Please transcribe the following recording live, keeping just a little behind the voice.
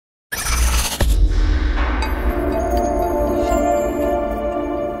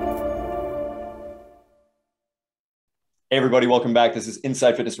Hey, everybody, welcome back. This is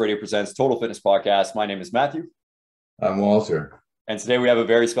Inside Fitness Radio presents Total Fitness Podcast. My name is Matthew. I'm Walter. And today we have a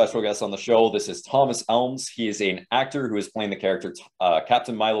very special guest on the show. This is Thomas Elms. He is an actor who is playing the character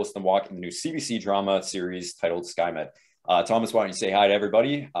Captain Milosz Nowak in the new CBC drama series titled SkyMed. Thomas, why don't you say hi to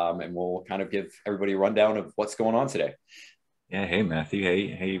everybody, and we'll kind of give everybody a rundown of what's going on today. Yeah, hey Matthew,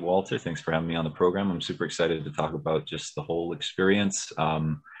 hey Walter, thanks for having me on the program. I'm super excited to talk about just the whole experience.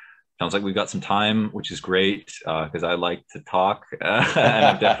 Sounds like we've got some time, which is great because I like to talk, and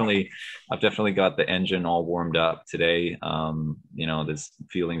I've definitely got the engine all warmed up today. These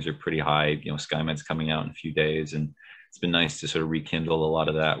feelings are pretty high. SkyMed's coming out in a few days, and it's been nice to sort of rekindle a lot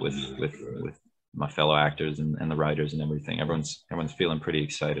of that with my fellow actors and the writers and everything. Everyone's feeling pretty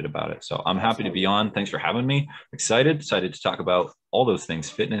excited about it. So I'm happy to be on. Thanks for having me. Excited to talk about all those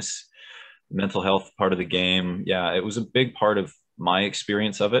things: fitness, mental health, part of the game. Yeah, it was a big part of my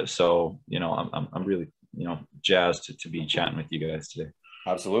experience of it. So, I'm really, jazzed to be chatting with you guys today.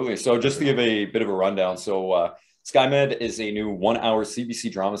 Absolutely. So just to give a bit of a rundown. So SkyMed is a new 1-hour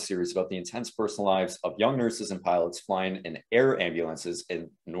CBC drama series about the intense personal lives of young nurses and pilots flying in air ambulances in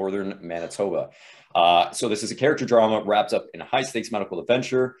Northern Manitoba. So this is a character drama wrapped up in a high stakes medical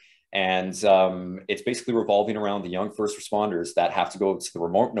adventure. And it's basically revolving around the young first responders that have to go to the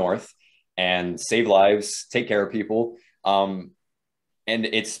remote north and save lives, take care of people. And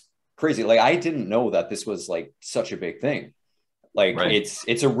it's crazy. Like, I didn't know that this was like such a big thing. Like, right.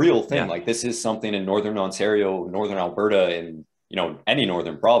 It's a real thing. Yeah. Like, this is something in Northern Ontario, Northern Alberta, and, any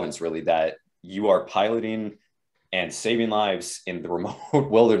Northern province really, that you are piloting and saving lives in the remote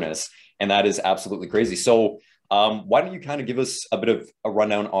wilderness. And that is absolutely crazy. So why don't you kind of give us a bit of a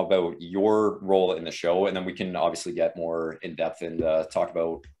rundown about your role in the show? And then we can obviously get more in depth and talk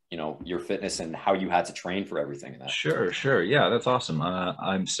about, your fitness and how you had to train for everything in that. Sure. Yeah, that's awesome.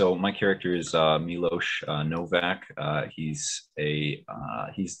 My character is Milosz Nowak. He's an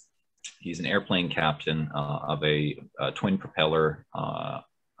airplane captain of a twin propeller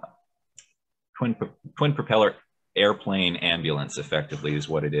airplane ambulance, effectively, is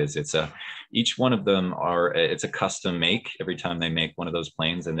what it is. Each one of them it's a custom make every time they make one of those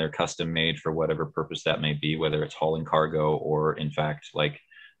planes, and they're custom made for whatever purpose that may be, whether it's hauling cargo or in fact like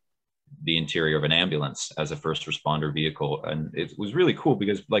the interior of an ambulance as a first responder vehicle. And it was really cool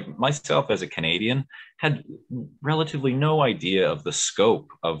because, like, myself as a Canadian had relatively no idea of the scope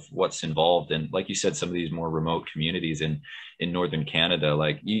of what's involved in, like you said, some of these more remote communities in northern Canada.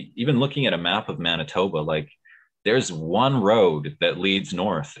 Like, even looking at a map of Manitoba, like, there's one road that leads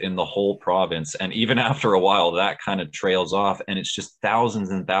north in the whole province, and even after a while that kind of trails off, and it's just thousands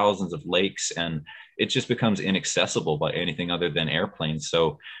and thousands of lakes, and it just becomes inaccessible by anything other than airplanes.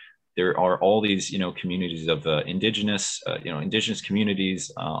 So there are all these, communities of indigenous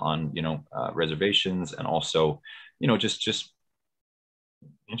communities on, reservations, and also, just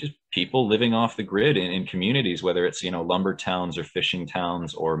people living off the grid in communities, whether it's, lumber towns or fishing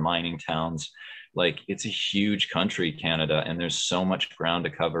towns or mining towns. Like, it's a huge country, Canada, and there's so much ground to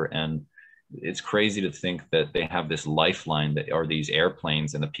cover. And it's crazy to think that they have this lifeline that are these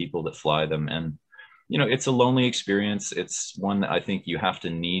airplanes and the people that fly them. And it's a lonely experience. It's one that I think you have to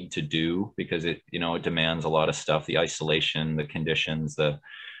need to do because it demands a lot of stuff: the isolation, the conditions, the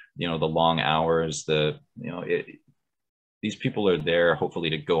long hours, these people are there hopefully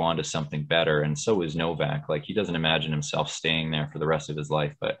to go on to something better. And so is Nowak. Like, he doesn't imagine himself staying there for the rest of his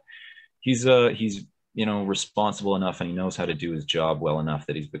life, but he's responsible enough, and he knows how to do his job well enough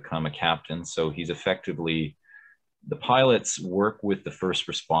that he's become a captain. So he's effectively, the pilots work with the first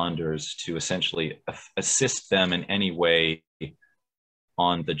responders to essentially assist them in any way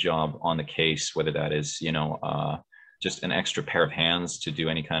on the job, on the case, whether that is, just an extra pair of hands to do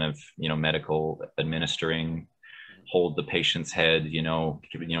any kind of, medical administering, hold the patient's head,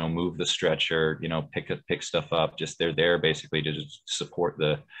 move the stretcher, pick stuff up. Just, they're there basically to just support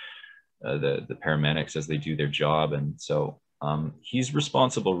the paramedics as they do their job. And so he's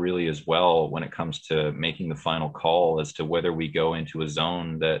responsible really as well when it comes to making the final call as to whether we go into a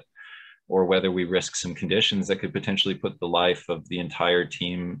zone or whether we risk some conditions that could potentially put the life of the entire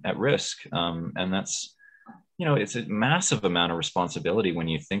team at risk. And that's, it's a massive amount of responsibility when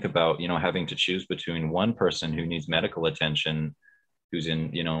you think about, having to choose between one person who needs medical attention, who's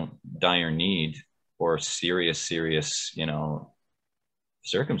in, dire need or serious,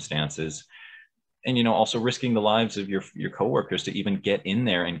 circumstances, and also risking the lives of your coworkers to even get in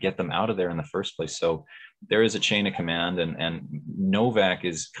there and get them out of there in the first place. So there is a chain of command, and Nowak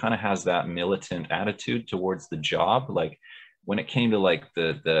has that militant attitude towards the job. Like, when it came to like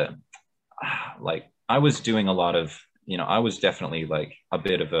I was doing a lot of, I was definitely like a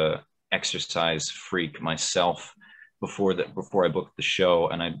bit of a exercise freak myself, before I booked the show,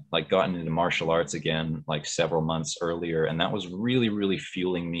 and I like gotten into martial arts again like several months earlier, and that was really, really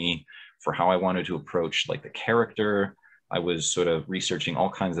fueling me for how I wanted to approach like the character. I was sort of researching all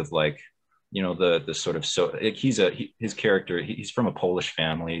kinds of like, the sort of, so like, his character, he's from a Polish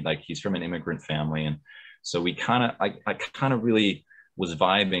family, like he's from an immigrant family, and so I kind of really was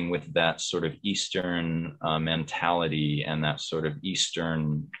vibing with that sort of Eastern mentality and that sort of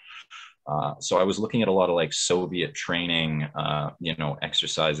Eastern. So I was looking at a lot of like Soviet training,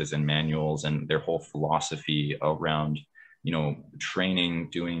 exercises and manuals, and their whole philosophy around, training,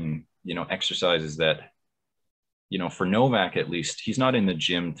 doing, exercises that, for Novak, at least, he's not in the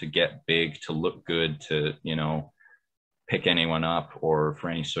gym to get big, to look good, to, pick anyone up, or for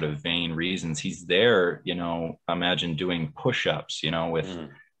any sort of vain reasons. He's there, imagine doing push-ups, with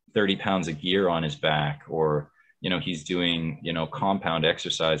 30 pounds of gear on his back, or, he's doing, compound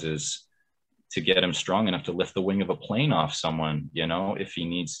exercises to get him strong enough to lift the wing of a plane off someone, if he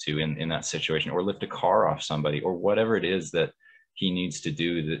needs to in that situation, or lift a car off somebody, or whatever it is that he needs to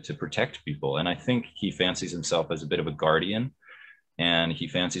do to protect people. And I think he fancies himself as a bit of a guardian, and he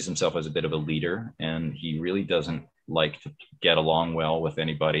fancies himself as a bit of a leader, and he really doesn't like to get along well with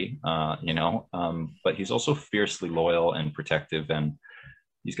anybody, but he's also fiercely loyal and protective, and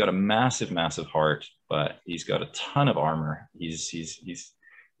he's got a massive, massive heart, but he's got a ton of armor. He's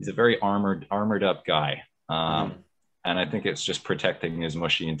a very armored up guy. And I think it's just protecting his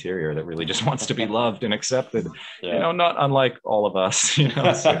mushy interior that really just wants to be loved and accepted, not unlike all of us, So,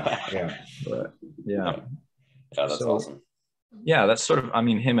 That's awesome. Yeah, that's sort of,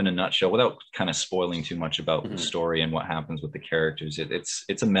 him in a nutshell, without kind of spoiling too much about the story and what happens with the characters.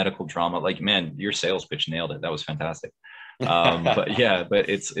 It's a medical drama. Like, man, your sales pitch nailed it. That was fantastic. But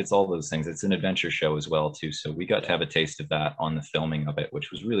it's all those things. It's an adventure show as well too, so we got to have a taste of that on the filming of it,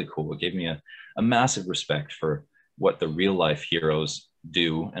 which was really cool. It gave me a massive respect for what the real life heroes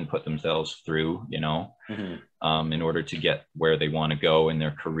do and put themselves through, in order to get where they want to go in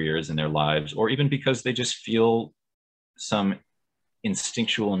their careers and their lives, or even because they just feel some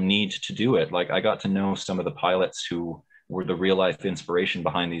instinctual need to do it. Like, I got to know some of the pilots who were the real life inspiration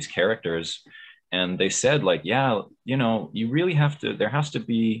behind these characters, and they said, like, you really have to, there has to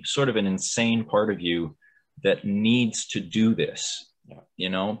be sort of an insane part of you that needs to do this,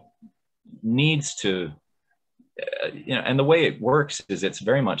 needs to, and the way it works is it's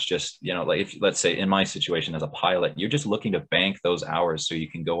very much just, like, if, let's say in my situation as a pilot, you're just looking to bank those hours so you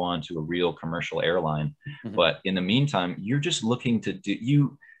can go on to a real commercial airline. But in the meantime, you're just looking to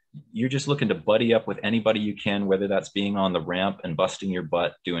you're just looking to buddy up with anybody you can, whether that's being on the ramp and busting your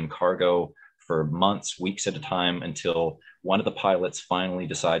butt doing cargo for months, weeks at a time, until one of the pilots finally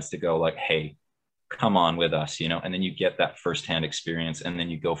decides to go, like, hey, come on with us, and then you get that firsthand experience, and then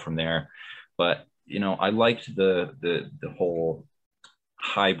you go from there. But I liked the whole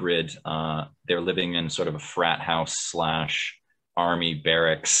hybrid. They're living in sort of a frat house / army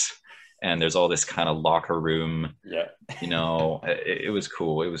barracks, and there's all this kind of locker room. It was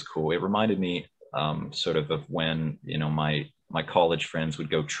cool. It reminded me sort of when my college friends would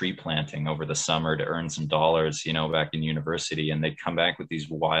go tree planting over the summer to earn some dollars, back in university, and they'd come back with these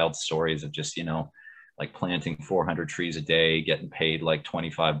wild stories of just, like planting 400 trees a day, getting paid like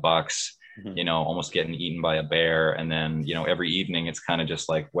 $25, almost getting eaten by a bear. And then, every evening it's kind of just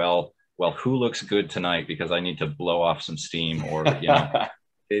like, well, who looks good tonight, because I need to blow off some steam, or, I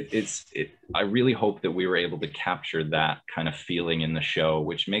really hope that we were able to capture that kind of feeling in the show,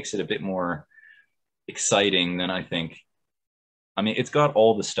 which makes it a bit more exciting than I think. It's got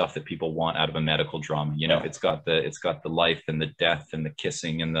all the stuff that people want out of a medical drama. It's got the life and the death and the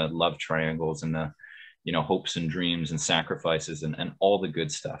kissing and the love triangles and the, hopes and dreams and sacrifices and all the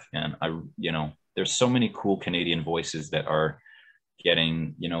good stuff. And there's so many cool Canadian voices that are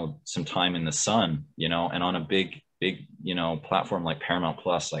getting, some time in the sun, and on a big, platform like Paramount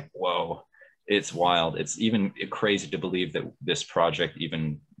Plus, like, whoa, it's wild. It's even crazy to believe that this project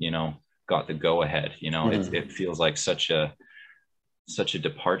even, got the go ahead. It feels like such a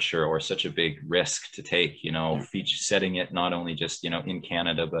departure, or such a big risk to take, setting it not only just, in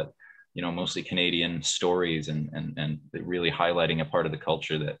Canada, but, mostly Canadian stories, and really highlighting a part of the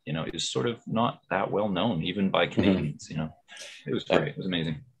culture that, is sort of not that well known, even by Canadians. It was great. It was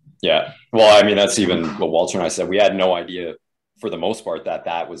amazing. Yeah. Well, that's even what Walter and I said. We had no idea, for the most part,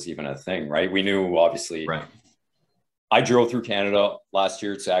 that was even a thing, right? We knew, obviously, right. I drove through Canada last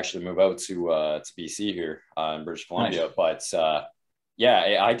year to actually move out to BC here in British Columbia. Nice. But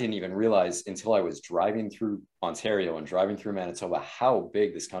I didn't even realize until I was driving through Ontario and driving through Manitoba how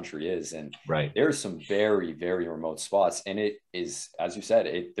big this country is. And there's some very, very remote spots. And it is, as you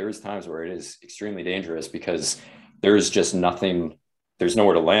said, there's times where it is extremely dangerous, because there's just nothing. There's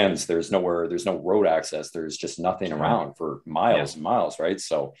nowhere to land. There's no road access. There's just nothing around for miles and miles, right?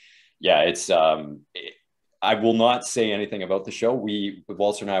 So yeah, I will not say anything about the show.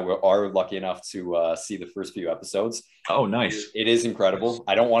 Walter and I are lucky enough to see the first few episodes. Oh, nice. It is incredible.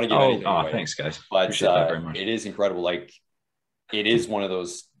 I don't want to give anything away. Thanks, guys. But appreciate that very much. It is incredible. Like, it is one of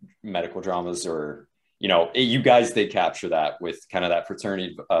those medical dramas, or, you know, you guys did capture that with kind of that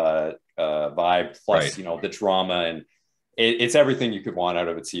fraternity vibe, plus, Right. you know, the drama, and it's everything you could want out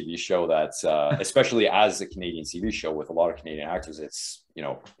of a TV show that's, especially as a Canadian TV show with a lot of Canadian actors, it's, you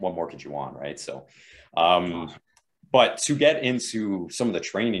know, what more could you want, right? So, but to get into some of the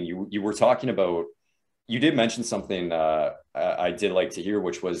training, you were talking about, you did mention something I did like to hear,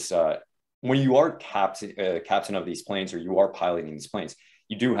 which was when you are captain of these planes, or you are piloting these planes,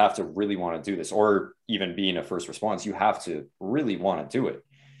 you do have to really want to do this, or even being a first response, you have to really want to do it.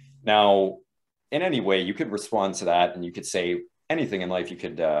 Now, in any way, you could respond to that, and you could say anything in life. You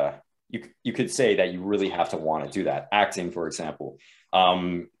could you could say that you really have to want to do that. Acting, for example,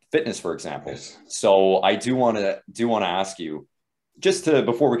 fitness, for example. Yes. So I do want to ask you, just to,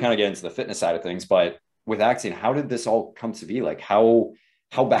 before we kind of get into the fitness side of things, but with acting, how did this all come to be? Like, how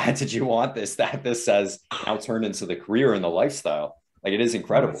bad did you want this, that this has now turned into the career and the lifestyle? Like, it is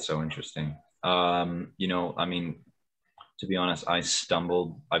incredible. That's so interesting. You know, I mean, to be honest, I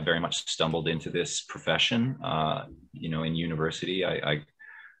very much stumbled into this profession. You know, in university,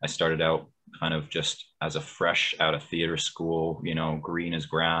 I started out kind of just as a fresh out of theater school, you know, green as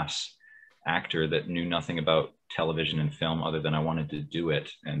grass actor that knew nothing about television and film other than I wanted to do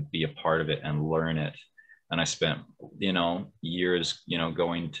it and be a part of it and learn it. And I spent, you know, years, you know,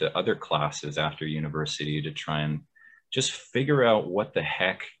 going to other classes after university to try and just figure out what the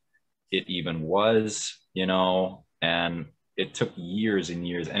heck it even was, you know. And it took years and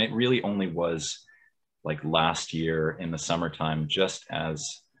years. And it really only was like last year in the summertime, just as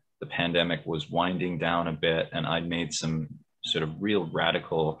the pandemic was winding down a bit, and I made some sort of real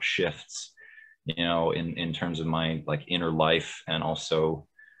radical shifts, you know, in terms of my like inner life. And also,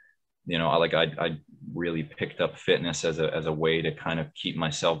 you know, I really picked up fitness as a way to kind of keep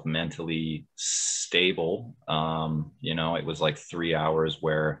myself mentally stable. You know, it was like 3 hours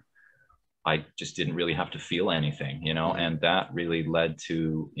where I just didn't really have to feel anything, you know, and that really led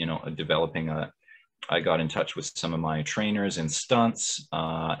to, you know, I got in touch with some of my trainers in stunts,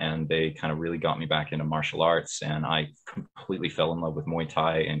 and they kind of really got me back into martial arts, and I completely fell in love with Muay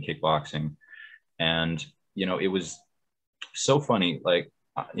Thai and kickboxing. And, you know, it was so funny, like,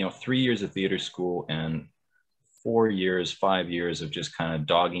 you know, 3 years of theater school and 5 years of just kind of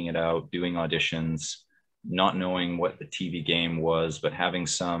dogging it out, doing auditions, not knowing what the TV game was, but having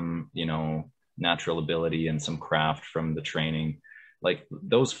some, you know, natural ability and some craft from the training. Like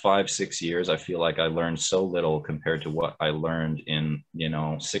those 5-6 years, I feel like I learned so little compared to what I learned in, you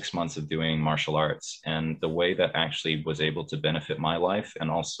know, 6 months of doing martial arts, and the way that actually was able to benefit my life and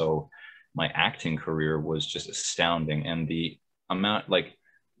also my acting career was just astounding. And the amount, like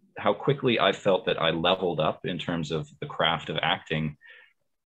how quickly I felt that I leveled up in terms of the craft of acting,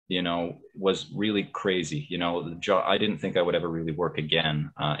 you know, was really crazy. You know, I didn't think I would ever really work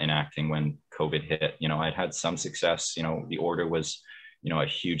again in acting when COVID hit. You know, I'd had some success. You know, The Order was, you know, a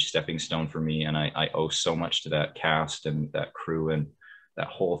huge stepping stone for me, and I owe so much to that cast and that crew and that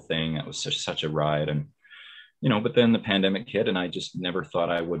whole thing. It was such a ride. And, you know, but then the pandemic hit, and I just never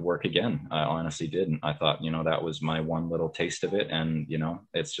thought I would work again. I honestly didn't. I thought, you know, that was my one little taste of it, and, you know,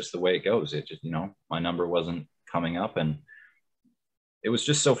 it's just the way it goes. It just, you know, my number wasn't coming up, and it was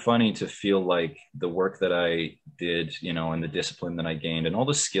just so funny to feel like the work that I did, you know, and the discipline that I gained and all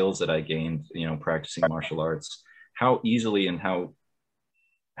the skills that I gained, you know, practicing martial arts, how easily and how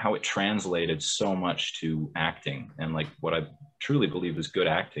it translated so much to acting, and like what I truly believe is good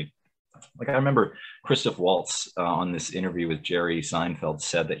acting. Like I remember Christoph Waltz on this interview with Jerry Seinfeld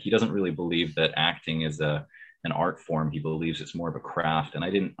said that he doesn't really believe that acting is an art form. He believes it's more of a craft. And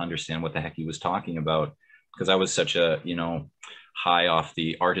I didn't understand what the heck he was talking about, because I was such a, you know, high off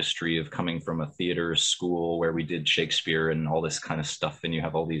the artistry of coming from a theater school where we did Shakespeare and all this kind of stuff. And you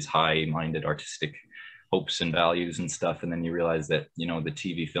have all these high-minded artistic hopes and values and stuff. And then you realize that, you know, the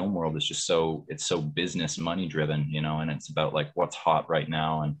TV film world is just it's so business money driven, you know, and it's about like what's hot right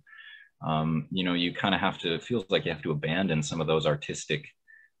now. And, you know, you kind of have to, it feels like you have to abandon some of those artistic,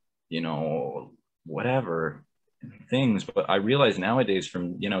 you know, whatever things. But I realize nowadays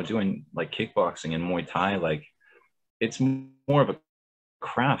from, you know, doing like kickboxing and Muay Thai, like it's more of a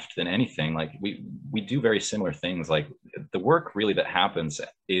craft than anything. Like we do very similar things. Like the work really that happens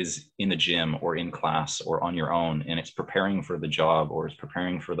is in the gym or in class or on your own, and it's preparing for the job or it's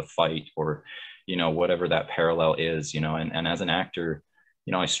preparing for the fight, or whatever that parallel is, and as an actor,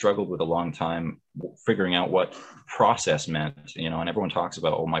 I struggled with a long time figuring out what process meant, and everyone talks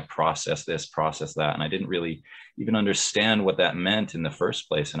about, oh, my process this, process that. And I didn't really even understand what that meant in the first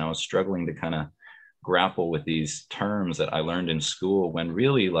place. And I was struggling to kind of grapple with these terms that I learned in school, when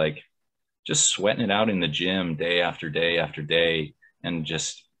really, like, just sweating it out in the gym day after day after day, and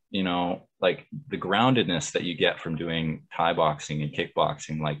just, like, the groundedness that you get from doing Thai boxing and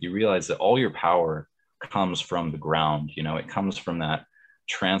kickboxing, like, you realize that all your power comes from the ground. It comes from that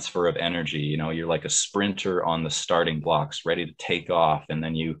transfer of energy. You're like a sprinter on the starting blocks, ready to take off, and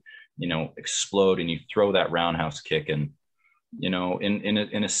then you explode and you throw that roundhouse kick. And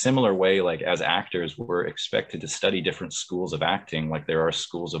in a similar way, like, as actors, we're expected to study different schools of acting. Like, there are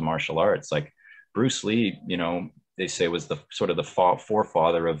schools of martial arts. Like Bruce Lee, they say, was the sort of the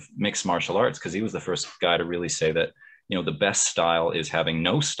forefather of mixed martial arts, because he was the first guy to really say that the best style is having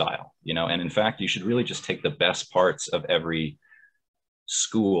no style. And in fact, you should really just take the best parts of every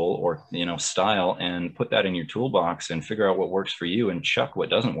school or style and put that in your toolbox and figure out what works for you, and chuck what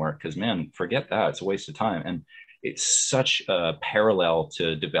doesn't work, because, man, forget that. It's a waste of time. And it's such a parallel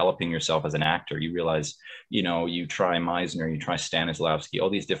to developing yourself as an actor. You realize, you try Meisner, you try Stanislavski, all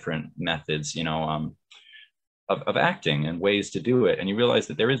these different methods, of acting and ways to do it. And you realize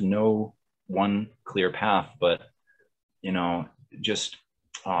that there is no one clear path, but, just,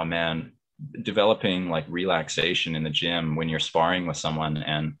 oh man, developing like relaxation in the gym when you're sparring with someone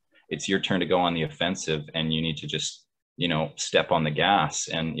and it's your turn to go on the offensive, and you need to just, step on the gas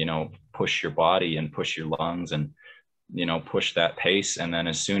and, push your body and push your lungs and, push that pace. And then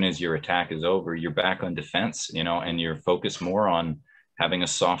as soon as your attack is over, you're back on defense, and you're focused more on having a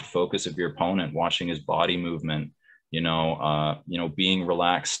soft focus of your opponent, watching his body movement, being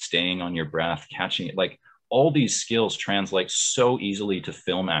relaxed, staying on your breath, catching it. Like, all these skills translate so easily to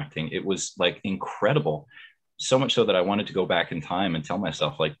film acting. It was like incredible. So much so that I wanted to go back in time and tell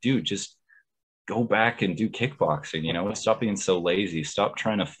myself, like, dude, just go back and do kickboxing, stop being so lazy, stop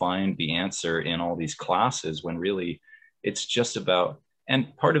trying to find the answer in all these classes, when really it's just about,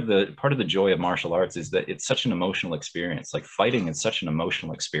 and part of the joy of martial arts is that it's such an emotional experience. Like, fighting is such an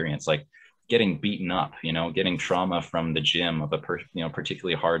emotional experience. Like, getting beaten up, getting trauma from the gym of a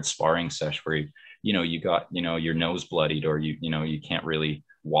particularly hard sparring sesh where you got your nose bloodied, or you can't really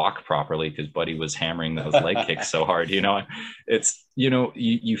walk properly because Buddy was hammering those leg kicks so hard. It's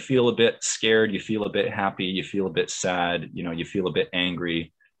you feel a bit scared, you feel a bit happy, you feel a bit sad, you feel a bit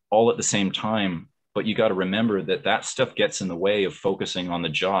angry, all at the same time. But you got to remember that stuff gets in the way of focusing on the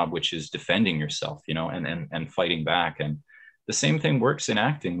job, which is defending yourself, and fighting back. And the same thing works in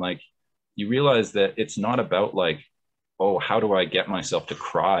acting. Like, you realize that it's not about like, oh, how do I get myself to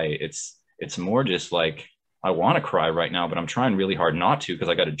cry? It's more just like, I want to cry right now, but I'm trying really hard not to, because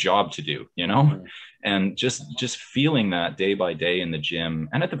I got a job to do, mm-hmm. And just feeling that day by day in the gym.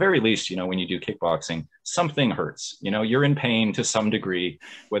 And at the very least, when you do kickboxing, something hurts, you're in pain to some degree,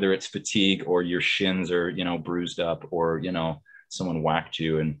 whether it's fatigue or your shins are, bruised up, or, someone whacked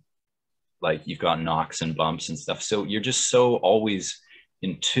you and like you've got knocks and bumps and stuff. So you're just so always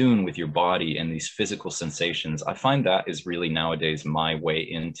in tune with your body and these physical sensations. I find that is really nowadays my way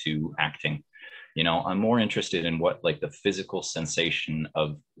into acting. I'm more interested in what, like, the physical sensation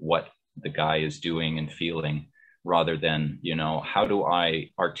of what the guy is doing and feeling, rather than, how do I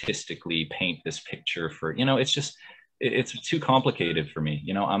artistically paint this picture for, it's too complicated for me.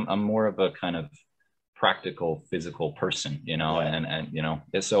 I'm more of a kind of practical, physical person,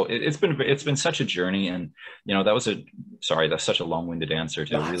 and so it's been such a journey. And, that's such a long-winded answer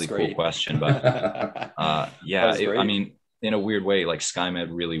to a really cool question, but I mean, in a weird way, like, SkyMed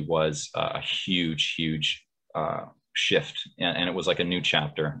really was a huge shift, and it was like a new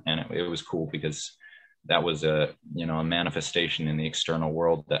chapter, and it was cool because that was a manifestation in the external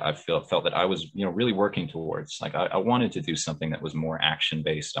world that I felt that I was really working towards. Like, I wanted to do something that was more action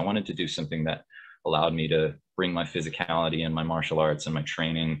based. I wanted to do something that allowed me to bring my physicality and my martial arts and my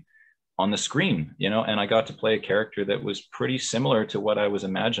training on the screen, and I got to play a character that was pretty similar to what I was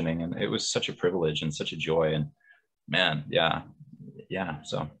imagining, and it was such a privilege and such a joy. And man, yeah.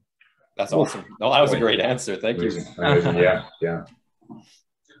 So that's awesome. No, that was a great answer. Thank you. Amazing. Yeah.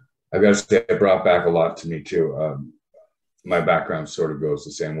 I've got to say, it brought back a lot to me too. My background sort of goes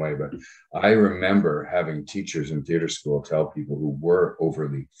the same way, but I remember having teachers in theater school tell people who were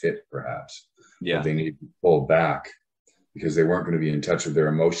overly fit, perhaps, that they needed to pull back because they weren't going to be in touch with their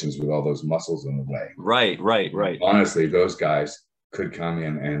emotions with all those muscles in the way. Right. Honestly, those guys could come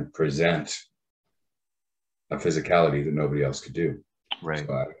in and present a physicality that nobody else could do. Right.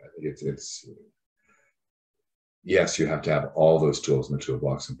 So I think it's yes, you have to have all those tools in the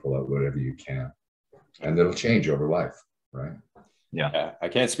toolbox and pull out whatever you can. And it'll change over life, right? Yeah. I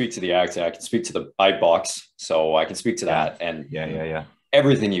can't speak to the acting. I can speak to I box, so I can speak to that. And Yeah.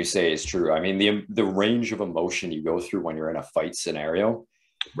 everything you say is true. I mean, the range of emotion you go through when you're in a fight scenario,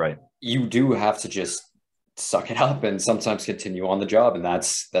 Right. you do have to just suck it up and sometimes continue on the job. And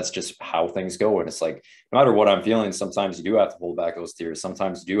that's just how things go. And it's like, no matter what I'm feeling, sometimes you do have to hold back those tears.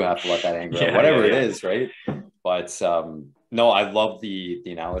 Sometimes you do have to let that anger out, whatever it is, right? But no, I love the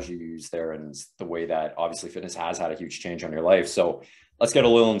analogy you use there and the way that obviously fitness has had a huge change on your life. So let's get a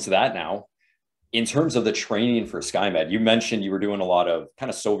little into that now. In terms of the training for SkyMed, you mentioned you were doing a lot of kind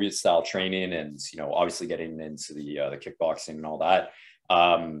of Soviet style training and, obviously getting into the kickboxing and all that.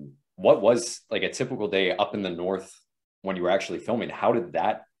 What was like a typical day up in the north when you were actually filming? How did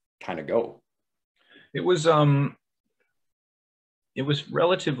that kind of go? It was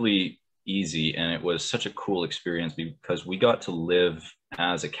relatively easy, and it was such a cool experience because we got to live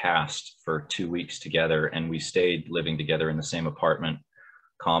as a cast for 2 weeks together, and we stayed living together in the same apartment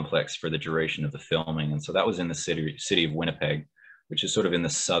complex for the duration of the filming. And so that was in the city of Winnipeg, which is sort of in the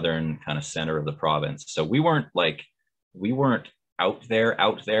southern kind of center of the province. So we weren't out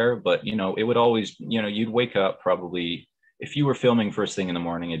there, but it would always, you'd wake up probably, if you were filming first thing in the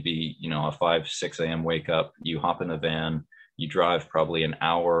morning, it'd be, a 5-6 a.m. wake up, you hop in the van, you drive probably an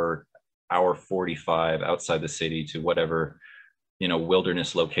hour 45 outside the city to whatever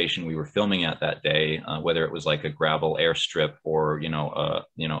wilderness location we were filming at that day, whether it was like a gravel airstrip or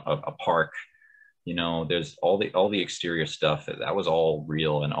a park. There's all the exterior stuff that was all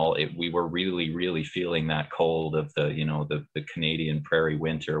real, and we were really feeling that cold of the Canadian prairie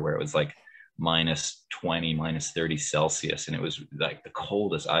winter, where it was like -20, -30 Celsius, and it was like the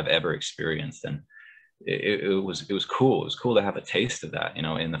coldest I've ever experienced. And it was cool. It was cool to have a taste of that,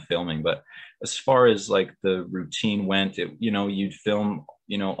 in the filming. But as far as like the routine went, you'd film,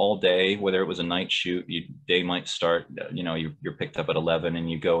 all day, whether it was a night shoot, day might start, you're picked up at 11 and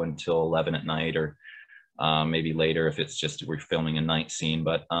you go until 11 at night, or maybe later if it's just we're filming a night scene.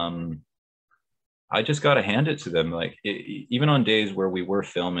 But I just got to hand it to them. Like even on days where we were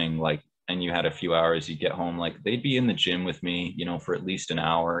filming, like, and you had a few hours, you get home, like they'd be in the gym with me, for at least an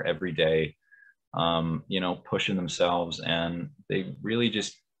hour every day, pushing themselves. And they really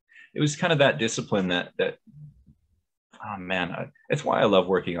just, it was kind of that discipline that oh man, it's why I love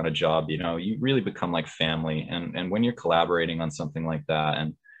working on a job. You really become like family, and when you're collaborating on something like that,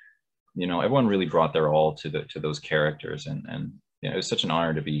 and everyone really brought their all to those characters, and it was such an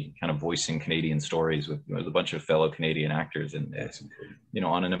honor to be kind of voicing Canadian stories with a bunch of fellow Canadian actors, and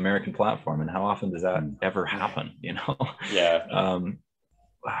on an American platform. And how often does that ever happen? Yeah.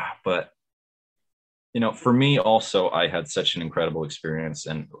 But for me also, I had such an incredible experience,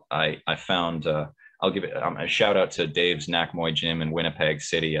 and I found, I'll give it a shout out to Dave's Nakmoy Gym in Winnipeg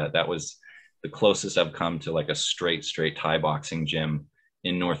City. That was the closest I've come to like a straight Thai boxing gym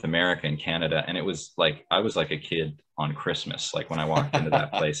in North America and Canada. And it was like, I was like a kid on Christmas, like when I walked into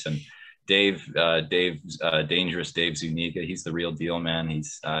that place. And Dave's Dangerous Dave Zuniga, he's the real deal, man.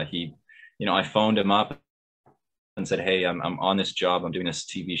 I phoned him up and said, hey, I'm on this job, I'm doing this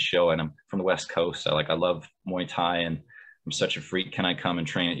TV show, and I'm from the West Coast. I love Muay Thai, and I'm such a freak. Can I come and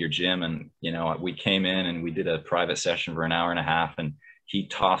train at your gym? And, we came in and we did a private session for an hour and a half, and he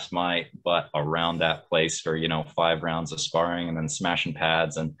tossed my butt around that place for, 5 rounds of sparring and then smashing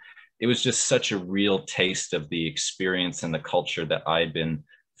pads. And it was just such a real taste of the experience and the culture that I'd been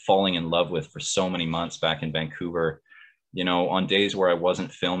falling in love with for so many months back in Vancouver. On days where I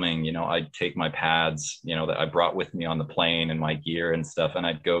wasn't filming, I'd take my pads, that I brought with me on the plane and my gear and stuff, and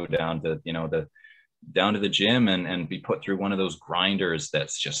I'd go down to, down to the gym and be put through one of those grinders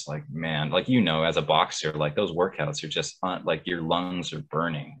that's just like, man, like, as a boxer, like those workouts are just like your lungs are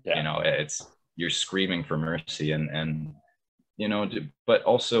burning. It's, you're screaming for mercy, and but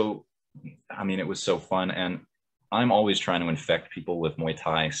also, I mean, it was so fun, and I'm always trying to infect people with Muay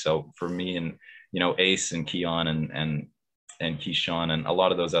Thai. So for me, and Ace and Keon and Keyshawn and a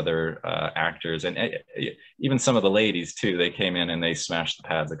lot of those other actors, and even some of the ladies too, they came in and they smashed the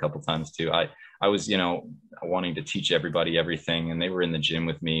pads a couple times too. I was, wanting to teach everybody everything, and they were in the gym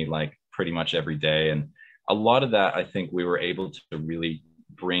with me like pretty much every day. And a lot of that, I think we were able to really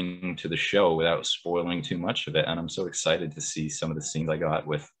bring to the show without spoiling too much of it. And I'm so excited to see some of the scenes I got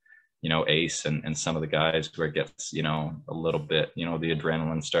with, Ace and some of the guys, where it gets, a little bit, the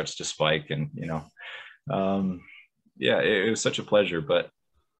adrenaline starts to spike, and, yeah, it was such a pleasure. But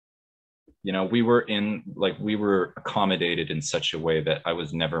we were accommodated in such a way that I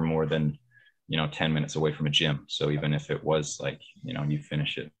was never more than 10 minutes away from a gym. So even if it was like, you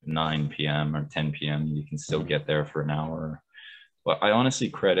finish at 9 p.m. or 10 p.m., you can still get there for an hour. But I honestly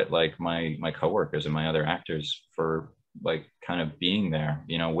credit like my coworkers and my other actors for like kind of being there,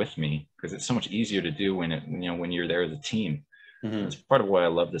 with me, because it's so much easier to do when you're there as a team. It's part of why I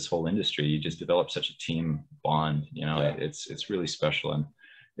love this whole industry. You just develop such a team bond, it's really special. And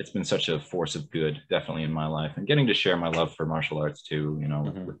it's been such a force of good, definitely in my life, and getting to share my love for martial arts too,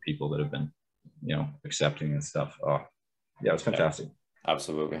 with people that have been, accepting and stuff. Oh yeah, it's fantastic. Yeah,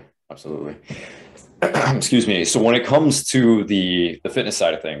 absolutely. Excuse me. So when it comes to the fitness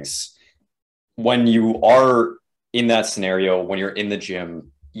side of things, when you are in that scenario, when you're in the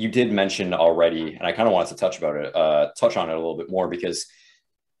gym, you did mention already, and I kind of wanted to touch on it a little bit more, because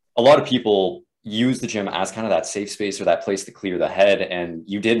a lot of people use the gym as kind of that safe space or that place to clear the head. And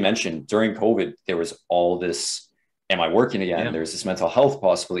you did mention during COVID, there was all this, am I working again? Yeah. There's this mental health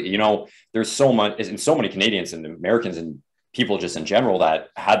possibility. There's so much, and so many Canadians and Americans and people just in general that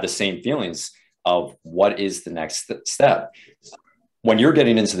had the same feelings of what is the next step. When you're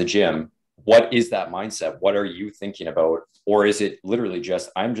getting into the gym, what is that mindset? What are you thinking about? Or is it literally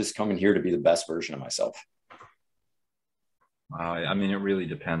just, I'm just coming here to be the best version of myself? I mean, it really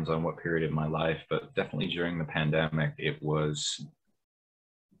depends on what period of my life, but definitely during the pandemic, it was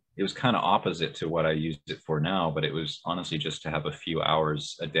kind of opposite to what I used it for now, but it was honestly just to have a few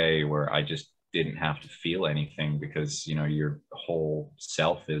hours a day where I just didn't have to feel anything, because, your whole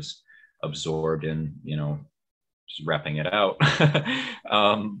self is absorbed in, just repping it out.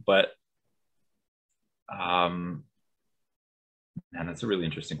 Man, that's a really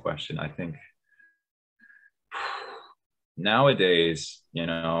interesting question. I think nowadays,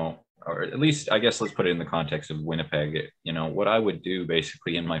 or at least I guess let's put it in the context of Winnipeg, what I would do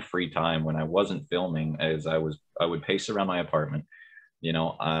basically in my free time when I wasn't filming is I would pace around my apartment,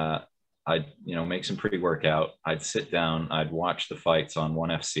 I'd, make some pre-workout. I'd sit down, I'd watch the fights on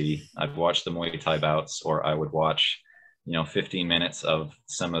 1FC, I'd watch the Muay Thai bouts, or I would watch, 15 minutes of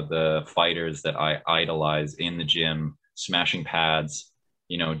some of the fighters that I idolize in the gym, smashing pads,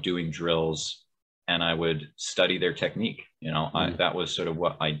 doing drills, and I would study their technique. That was sort of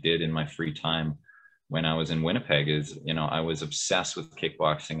what I did in my free time when I was in Winnipeg. Is, I was obsessed with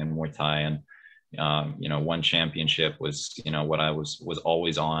kickboxing and Muay Thai, and one championship was, what I was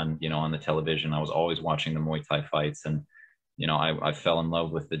always on, on the television. I was always watching the Muay Thai fights, and, I fell in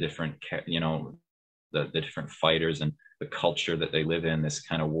love with the different, the different fighters and the culture that they live in, this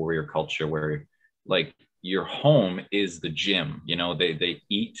kind of warrior culture where like your home is the gym, they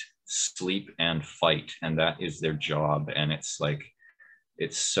eat, sleep, and fight, and that is their job. And it's like,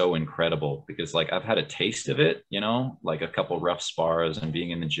 it's so incredible, because like I've had a taste of it, like a couple rough spars and being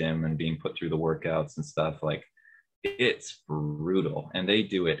in the gym and being put through the workouts and stuff. Like it's brutal, and they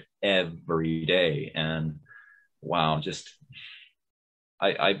do it every day. And wow, just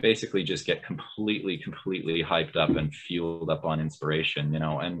I basically just get completely hyped up and fueled up on inspiration,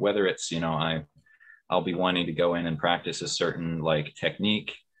 and whether it's, I'll be wanting to go in and practice a certain like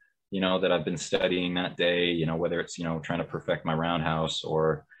technique, that I've been studying that day, whether it's, trying to perfect my roundhouse,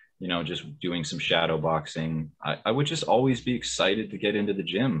 or, just doing some shadow boxing. I would just always be excited to get into the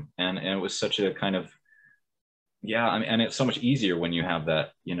gym. And it was such a kind of, yeah, I mean, and it's so much easier when you have that,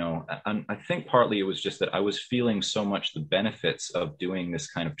 and I think partly it was just that I was feeling so much the benefits of doing this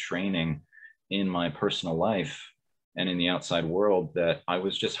kind of training in my personal life and in the outside world, that I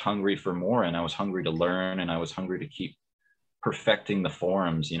was just hungry for more, and I was hungry to learn, and I was hungry to keep perfecting the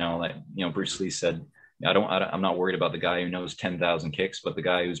forms. Like, Bruce Lee said, I'm not worried about the guy who knows 10,000 kicks, but the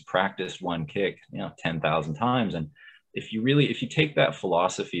guy who's practiced one kick, 10,000 times. And if you take that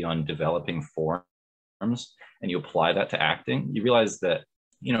philosophy on developing forms and you apply that to acting, you realize that,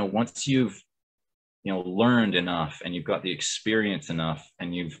 once you've, learned enough, and you've got the experience enough,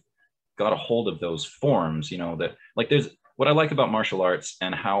 and you've got a hold of those forms, that like there's, what I like about martial arts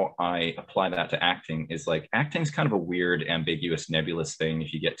and how I apply that to acting is like, acting's kind of a weird, ambiguous, nebulous thing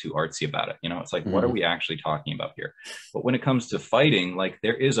if you get too artsy about it. It's like, what are we actually talking about here? But when it comes to fighting, like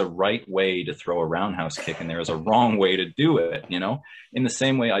there is a right way to throw a roundhouse kick, and there is a wrong way to do it, in the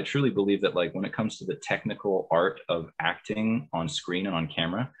same way. I truly believe that like when it comes to the technical art of acting on screen and on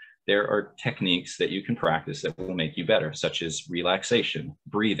camera, there are techniques that you can practice that will make you better, such as relaxation,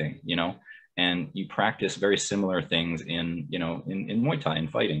 breathing, and you practice very similar things in Muay Thai and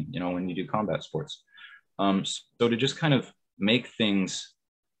fighting, when you do combat sports. So to just kind of make things,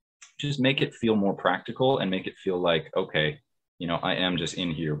 just make it feel more practical, and make it feel like, okay, I am just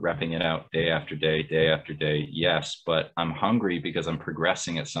in here repping it out day after day, day after day. Yes, but I'm hungry because I'm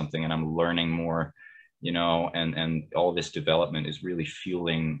progressing at something, and I'm learning more, you know, and all this development is really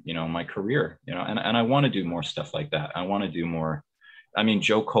fueling, you know, my career, you know, and I want to do more stuff like that. I want to do more. I mean,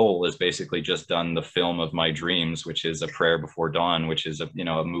 Joe Cole has basically just done the film of my dreams, which is A Prayer Before Dawn, which is a, you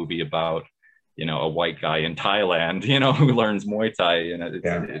know, a movie about, you know, a white guy in Thailand, you know, who learns Muay Thai. And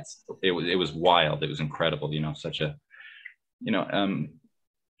it was wild. It was incredible, you know, such a, you know,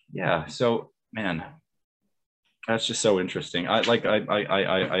 yeah. So, man, that's just so interesting.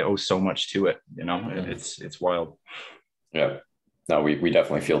 I owe so much to it, you know. It's wild. Yeah. No, we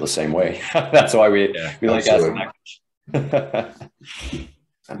definitely feel the same way. That's why we like asking that question.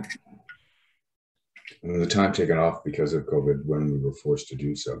 And the time taken off because of COVID, when we were forced to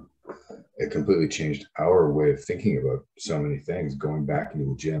do so, it completely changed our way of thinking about so many things. Going back into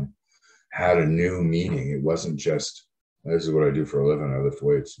the gym had a new meaning. It wasn't just, this is what I do for a living, I lift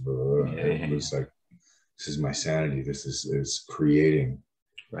weights. It was like, this is my sanity. This is creating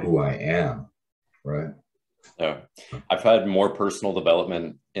who I am, right? Yeah. I've had more personal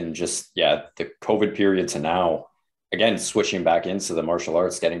development in just, the COVID period to now, again, switching back into the martial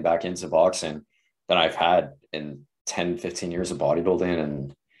arts, getting back into boxing than I've had in 10, 15 years of bodybuilding.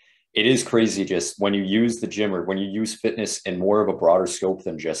 And it is crazy just when you use the gym or when you use fitness in more of a broader scope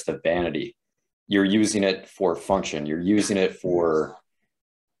than just the vanity, you're using it for function. You're using it for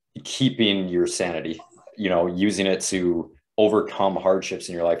keeping your sanity, you know, using it to overcome hardships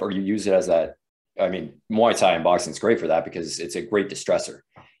in your life, or you use it as that. I mean, Muay Thai and boxing is great for that because it's a great distressor.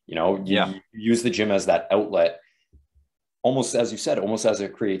 You know, you use the gym as that outlet, almost as you said, almost as a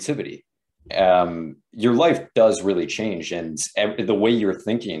creativity. Your life does really change, and the way you're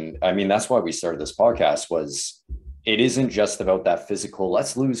thinking. I mean, that's why we started this podcast. Was it isn't just about that physical.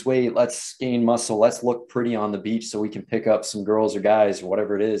 Let's lose weight. Let's gain muscle. Let's look pretty on the beach so we can pick up some girls or guys or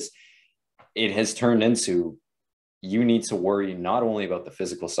whatever it is. It has turned into, you need to worry not only about the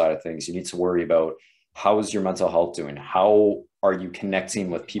physical side of things, you need to worry about how is your mental health doing? How are you connecting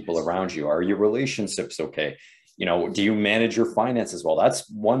with people around you? Are your relationships okay? You know, do you manage your finances well? That's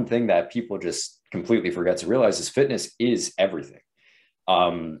one thing that people just completely forget to realize is fitness is everything.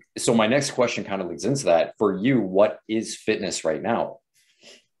 So my next question kind of leads into that. For you, what is fitness right now?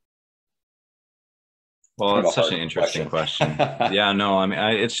 Well, that's such an interesting question. Yeah, no, I mean,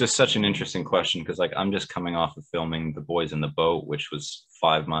 it's just such an interesting question because, like, I'm just coming off of filming The Boys in the Boat, which was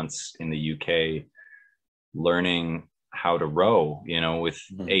 5 months in the UK, learning how to row, you know, with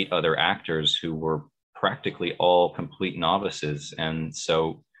 8 other actors who were practically all complete novices. And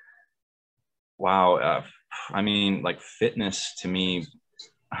so, wow, I mean, like, fitness to me,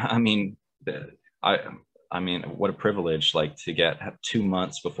 I mean, I mean, what a privilege, like, to get 2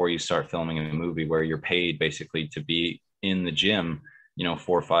 months before you start filming a movie where you're paid basically to be in the gym, you know,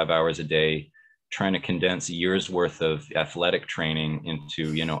 4 or 5 hours a day, trying to condense a year's worth of athletic training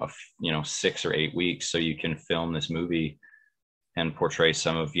into, you know, 6 or 8 weeks so you can film this movie and portray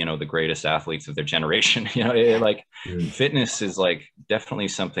some of, you know, the greatest athletes of their generation. You know, fitness is like definitely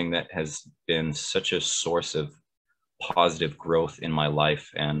something that has been such a source of positive growth in my life,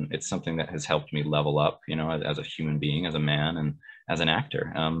 and it's something that has helped me level up, you know, as a human being, as a man, and as an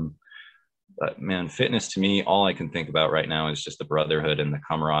actor. But man, fitness to me, all I can think about right now is just the brotherhood and the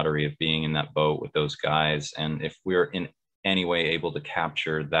camaraderie of being in that boat with those guys. And if we're in any way able to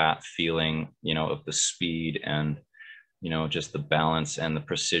capture that feeling, you know, of the speed and, you know, just the balance and the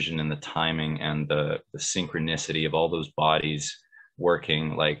precision and the timing and the synchronicity of all those bodies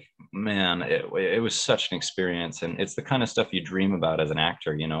working, like, man, it was such an experience. And it's the kind of stuff you dream about as an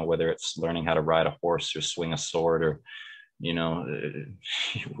actor, you know, whether it's learning how to ride a horse or swing a sword or, you know,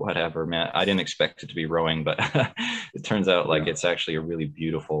 whatever, man. I didn't expect it to be rowing, but it turns out like it's actually a really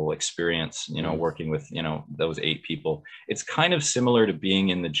beautiful experience, you know, working with, you know, those 8 people. It's kind of similar to being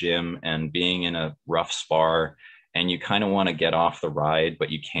in the gym and being in a rough spar, and you kind of want to get off the ride,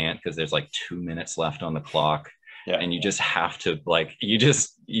 but you can't because there's like 2 minutes left on the clock. Yeah. And you just have to, like,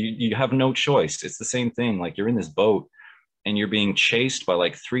 you have no choice. It's the same thing. Like, you're in this boat and you're being chased by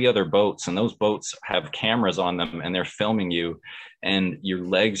like 3 other boats, and those boats have cameras on them and they're filming you, and your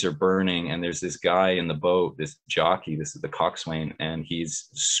legs are burning. And there's this guy in the boat, this jockey, this is the coxswain, and he's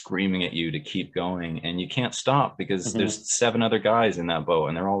screaming at you to keep going. And you can't stop because there's 7 other guys in that boat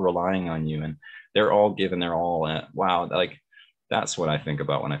and they're all relying on you, and they're all giving their all. And wow, like, that's what I think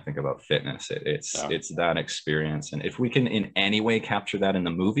about when I think about fitness. It's that experience. And if we can in any way capture that in the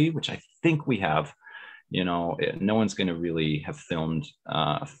movie, which I think we have, you know, no one's going to really have filmed,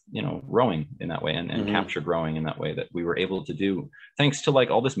 you know, rowing in that way and captured rowing in that way that we were able to do, thanks to like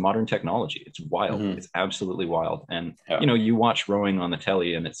all this modern technology. It's wild. It's absolutely wild. And, you know, you watch rowing on the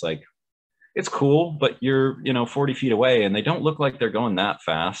telly and it's like, it's cool, but you're, 40 feet away and they don't look like they're going that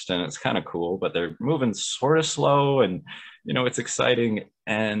fast. And it's kind of cool, but they're moving sort of slow and, it's exciting.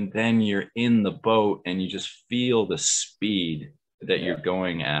 And then you're in the boat and you just feel the speed that you're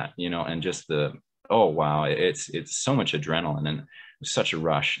going at, and just oh, wow, it's so much adrenaline and such a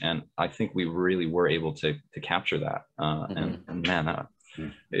rush. And I think we really were able to capture that. And man,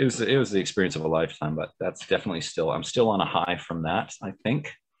 it was the experience of a lifetime, but that's definitely I'm still on a high from that, I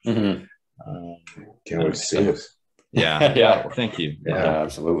think. Can't wait to see it. Yeah. Yeah. Well, thank you. Yeah,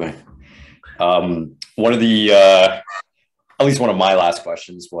 absolutely. One of the, at least one of my last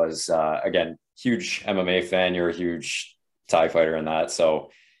questions was, again, huge MMA fan. You're a huge Thai fighter in that. So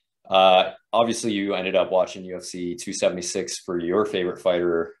obviously you ended up watching UFC 276 for your favorite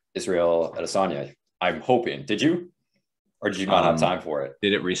fighter, Israel Adesanya. I'm hoping. Did you? Or did you not have time for it?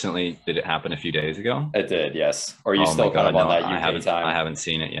 Did it happen a few days ago? It did, yes. Or are you still kind of on that UK time? I haven't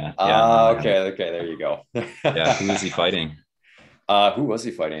seen it yet. Okay, there you go. Yeah, who was he fighting? Who was he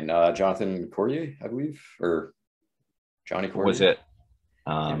fighting? Jonathan Cormier, I believe, or Johnny Cormier. Was it?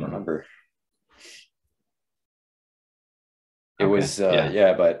 I can't remember. It was,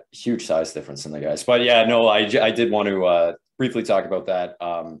 but huge size difference in the guys. But yeah, no, I did want to briefly talk about that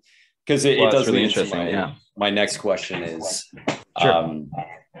because it does really lead interesting. My next question is, Sure.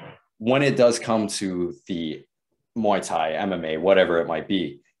 When it does come to the Muay Thai, MMA, whatever it might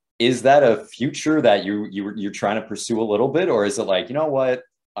be, is that a future that you're trying to pursue a little bit, or is it like, you know what,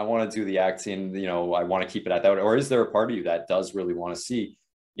 I want to do the acting, I want to keep it at that, or is there a part of you that does really want to see,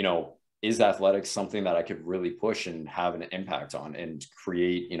 is athletics something that I could really push and have an impact on and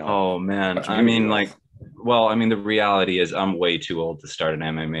create, Oh man, I mean, the reality is I'm way too old to start an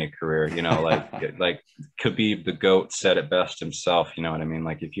MMA career, like Khabib the GOAT said it best himself, you know what I mean?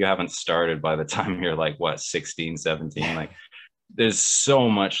 Like if you haven't started by the time you're like, 16, 17, like there's so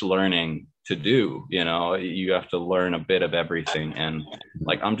much learning to do, you have to learn a bit of everything. And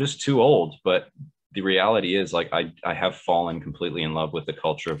like, I'm just too old, but the reality is like, I have fallen completely in love with the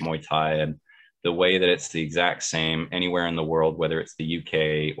culture of Muay Thai and the way that it's the exact same anywhere in the world, whether it's the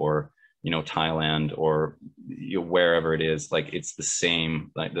UK or, Thailand or wherever it is, like it's the same,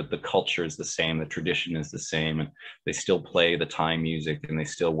 like the culture is the same, the tradition is the same, and they still play the Thai music and they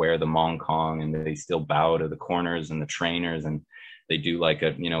still wear the mong kong and they still bow to the corners and the trainers, and they do like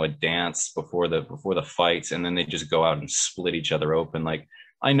a dance before the fights, and then they just go out and split each other open. Like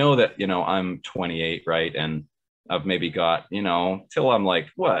I know that, I'm 28, right? And I've maybe got, till I'm like,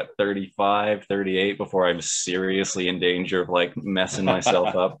 35, 38 before I'm seriously in danger of like messing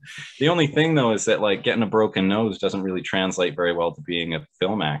myself up. The only thing though is that like getting a broken nose doesn't really translate very well to being a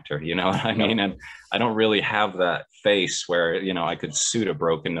film actor, you know what I mean? And I don't really have that face where, I could suit a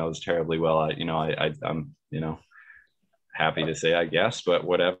broken nose terribly well. I'm, happy to say, I guess, but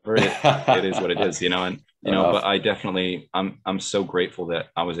whatever, it is what it is, and but I definitely, I'm so grateful that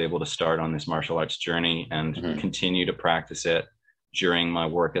I was able to start on this martial arts journey and continue to practice it during my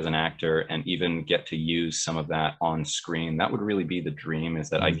work as an actor, and even get to use some of that on screen. That would really be the dream, is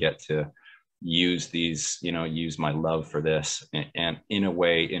that I get to use these, use my love for this and in a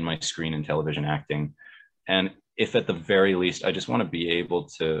way in my screen and television acting. And if at the very least, I just want to be able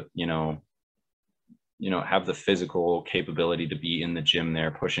to, have the physical capability to be in the gym there,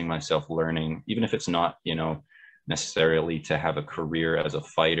 pushing myself, learning, even if it's not, necessarily to have a career as a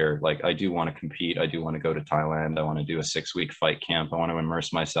fighter. Like I do want to compete. I do want to go to Thailand. I want to do a 6-week fight camp. I want to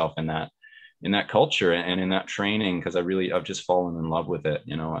immerse myself in that culture and in that training, because I've just fallen in love with it,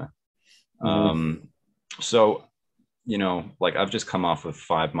 So, like I've just come off of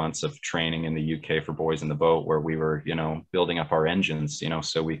 5 months of training in the UK for Boys in the Boat, where we were, building up our engines,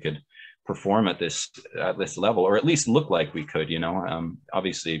 so we could perform at this level, or at least look like we could,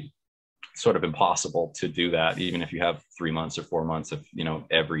 obviously sort of impossible to do that, even if you have 3 months or 4 months of,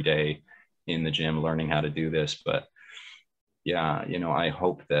 every day in the gym learning how to do this. But yeah, I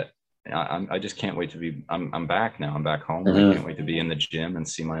hope that I just can't wait to be, I'm back now. I'm back home. I can't wait to be in the gym and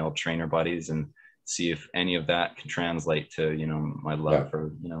see my old trainer buddies and see if any of that can translate to, my love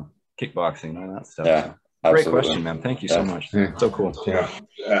for, kickboxing and all that stuff. Yeah. So, great question, man. Thank you so much. So cool. Yeah.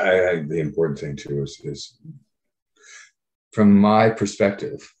 The important thing too is from my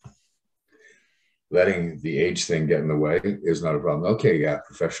perspective, letting the age thing get in the way is not a problem. Okay, yeah,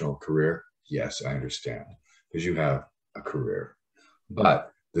 professional career. Yes, I understand, because you have a career.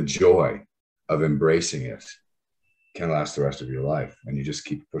 But the joy of embracing it can last the rest of your life. And you just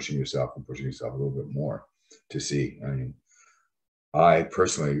keep pushing yourself a little bit more to see. I mean, I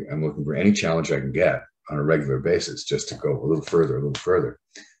personally am looking for any challenge I can get on a regular basis, just to go a little further.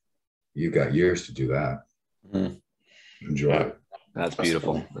 You've got years to do that. Enjoy it. That's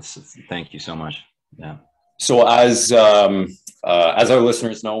beautiful. Thank you so much. Yeah. So as our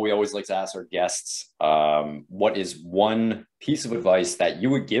listeners know, we always like to ask our guests, what is one piece of advice that you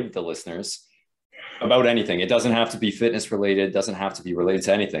would give the listeners about anything? It doesn't have to be fitness related, doesn't have to be related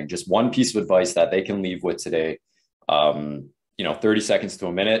to anything. Just one piece of advice that they can leave with today. 30 seconds to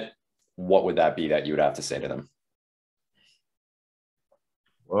a minute. What would that be that you would have to say to them?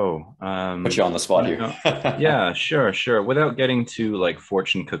 Whoa. Put you on the spot here. Yeah, sure. Without getting too like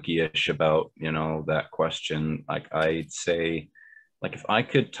fortune cookie-ish about, that question, like I'd say, like if I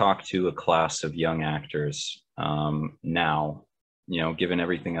could talk to a class of young actors now, given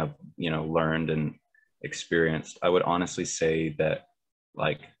everything I've, learned and experienced, I would honestly say that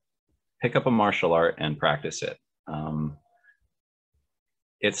like pick up a martial art and practice it.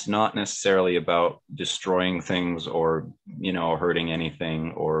 It's not necessarily about destroying things or, hurting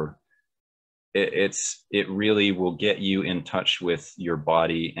anything, or it really will get you in touch with your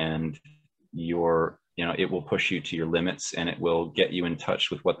body and it will push you to your limits, and it will get you in touch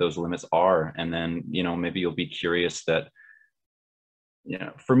with what those limits are. And then, maybe you'll be curious that,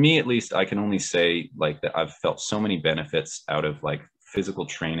 for me, at least, I can only say like that I've felt so many benefits out of like physical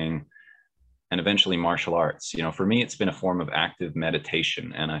training and eventually martial arts. For me, it's been a form of active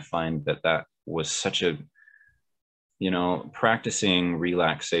meditation. And I find that was such a, practicing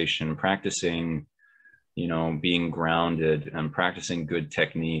relaxation, practicing, being grounded and practicing good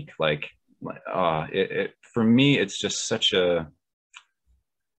technique. For me, it's just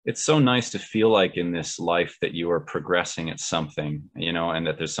it's so nice to feel like in this life that you are progressing at something, and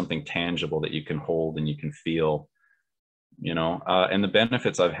that there's something tangible that you can hold and you can feel. And the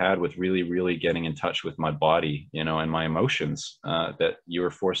benefits I've had with really, really getting in touch with my body, and my emotions that you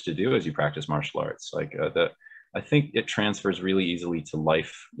are forced to do as you practice martial arts. I think it transfers really easily to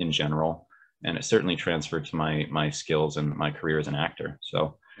life in general. And it certainly transferred to my skills and my career as an actor.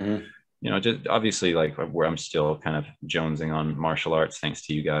 So, just obviously like where I'm still kind of jonesing on martial arts, thanks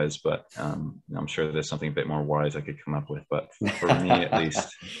to you guys, but I'm sure there's something a bit more wise I could come up with, but for me at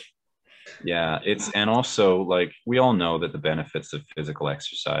least, yeah, and also like we all know that the benefits of physical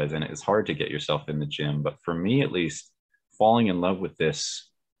exercise, and it's hard to get yourself in the gym, but for me at least, falling in love with this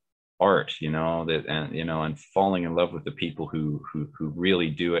art, and falling in love with the people who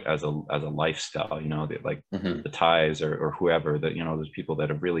really do it as a lifestyle, that like the Thais or whoever, that those people that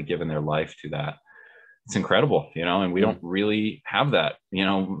have really given their life to that. It's incredible, and we don't really have that,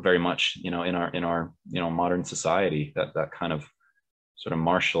 very much, in our modern society, that kind of sort of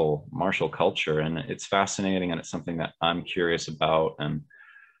martial culture. And it's fascinating, and it's something that I'm curious about, and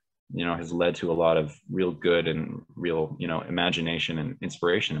has led to a lot of real good and real imagination and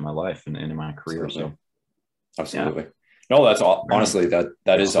inspiration in my life and in my career. Absolutely. No, that's honestly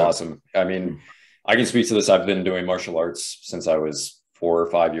that is awesome. I mean, I can speak to this. I've been doing martial arts since I was 4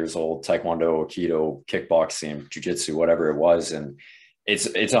 or 5 years old: taekwondo, aikido, kickboxing, jiu-jitsu, whatever it was. And it's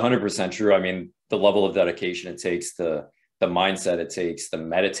 100% true. I mean, the level of dedication it takes, the mindset it takes, the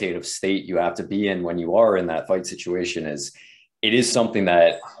meditative state you have to be in when you are in that fight situation it is something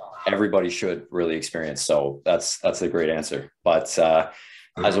that everybody should really experience. So that's a great answer. But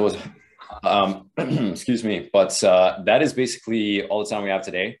as it was, excuse me, but that is basically all the time we have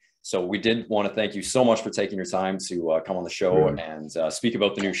today. So we did want to thank you so much for taking your time to come on the show and speak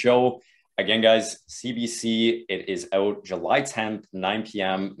about the new show. Again, guys, CBC, it is out July 10th, 9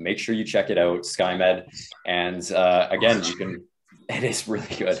 p.m. Make sure you check it out, SkyMed. And again, it is really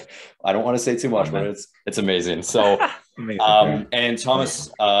good. I don't want to say too much, but it's amazing. So, and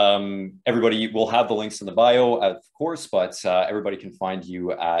Thomas, everybody will have the links in the bio, of course, but everybody can find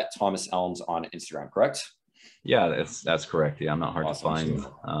you at Thomas Elms on Instagram, correct? Yeah, that's correct. Yeah, I'm not hard to find.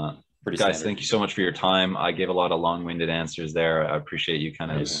 Guys, standard. Thank you so much for your time. I gave a lot of long-winded answers there. I appreciate you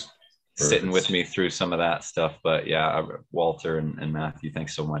kind of sitting with me through some of that stuff. But yeah, Walter and Matthew,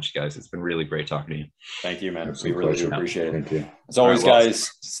 thanks so much, guys. It's been really great talking to you. Thank you, man. We really do appreciate it. Thank you. As always,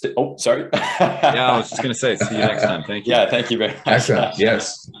 guys. Sorry. Yeah, I was just going to say, see you next time. Thank you. Yeah, thank you very much. Excellent.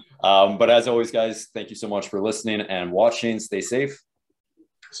 Yes. But as always, guys, thank you so much for listening and watching. Stay safe.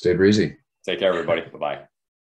 Stay breezy. Take care, everybody. Bye-bye.